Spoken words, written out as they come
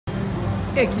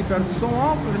Equipe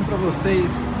ArtsomAuto, trazendo para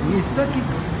vocês Nissan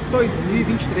Kicks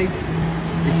 2023.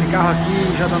 Esse carro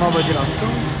aqui já da nova geração,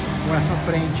 com essa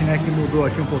frente, né, que mudou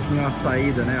aqui um pouquinho a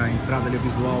saída, né, a entrada ali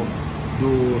visual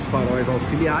dos faróis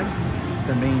auxiliares.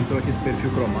 Também entrou aqui esse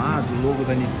perfil cromado, o logo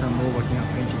da Nissan novo aqui na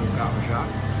frente do carro já.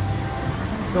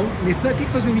 Então, Nissan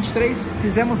Kicks 2023,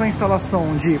 fizemos a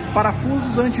instalação de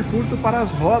parafusos antifurto para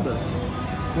as rodas.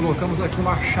 Colocamos aqui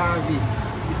uma chave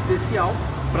especial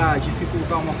para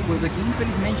dificultar uma coisa que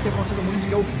infelizmente tem acontecido muito,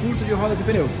 que é o furto de rodas e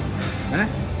pneus, né?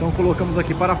 Então colocamos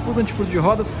aqui parafuso antifurto de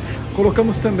rodas,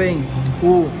 colocamos também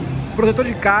o protetor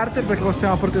de cárter para que você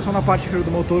tenha uma proteção na parte inferior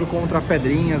do motor contra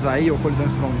pedrinhas aí ou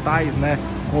colisões frontais, né,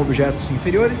 com objetos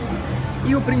inferiores.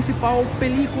 E o principal,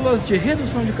 películas de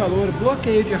redução de calor,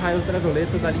 bloqueio de raio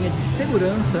ultravioleta da linha de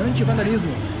segurança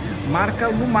antivandalismo, marca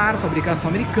Lumar, fabricação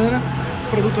americana,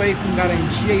 produto aí com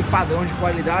garantia e padrão de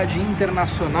qualidade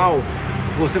internacional.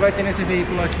 Você vai ter nesse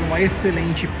veículo aqui uma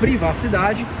excelente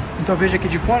privacidade. Então veja que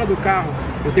de fora do carro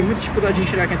eu tenho muita dificuldade de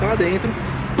enxergar quem está lá dentro,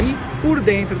 e por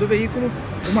dentro do veículo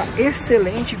uma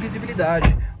excelente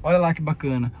visibilidade. Olha lá que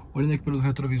bacana, olhando aqui pelos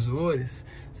retrovisores,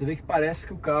 você vê que parece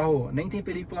que o carro nem tem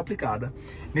película aplicada.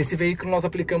 Nesse veículo nós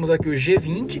aplicamos aqui o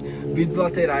G20, vidros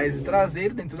laterais e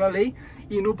traseiro dentro da lei,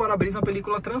 e no para-brisa uma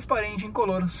película transparente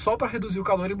incolor, só para reduzir o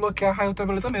calor e bloquear raio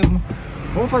ultravioleta mesmo.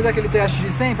 Vamos fazer aquele teste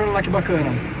de sempre, olha lá que bacana.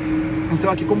 Então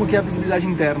aqui como que é a visibilidade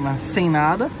interna, sem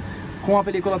nada, com a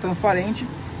película transparente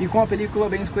e com a película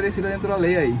bem escurecida dentro da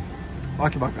lei aí. Olha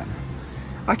que bacana.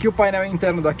 Aqui o painel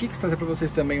interno da Kicks, trazer para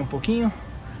vocês também um pouquinho.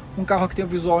 Um carro que tem um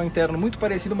visual interno muito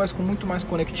parecido, mas com muito mais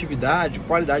conectividade,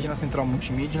 qualidade na central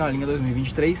multimídia, na linha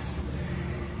 2023.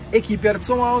 Equipe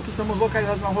ArtsomAuto, estamos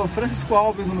localizados na rua Francisco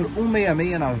Alves, número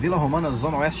 166, na Vila Romana,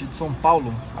 zona oeste de São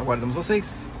Paulo. Aguardamos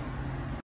vocês!